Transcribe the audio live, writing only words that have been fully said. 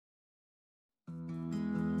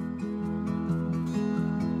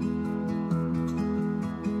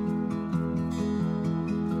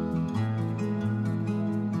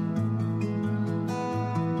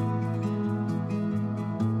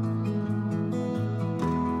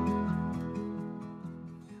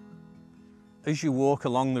as you walk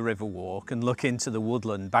along the river walk and look into the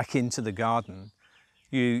woodland, back into the garden,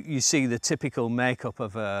 you see the typical makeup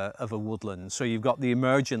of a woodland. So you've got the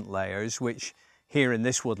emergent layers, which here in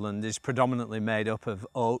this woodland is predominantly made up of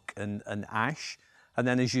oak and ash. And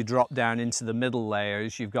then as you drop down into the middle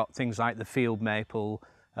layers, you've got things like the field maple,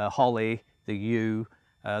 holly, the yew,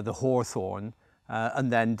 the hawthorn,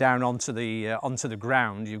 and then down onto the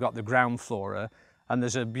ground, you've got the ground flora. And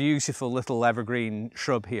there's a beautiful little evergreen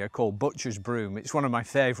shrub here called butcher's broom. It's one of my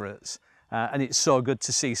favourites, and it's so good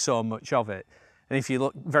to see so much of it. And if you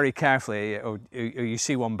look very carefully, or you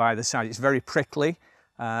see one by the side, it's very prickly,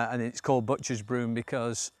 and it's called butcher's broom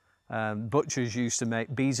because butchers used to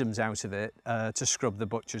make besoms out of it to scrub the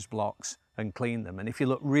butcher's blocks and clean them. And if you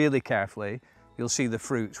look really carefully, you'll see the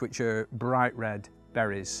fruits, which are bright red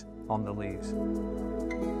berries on the leaves.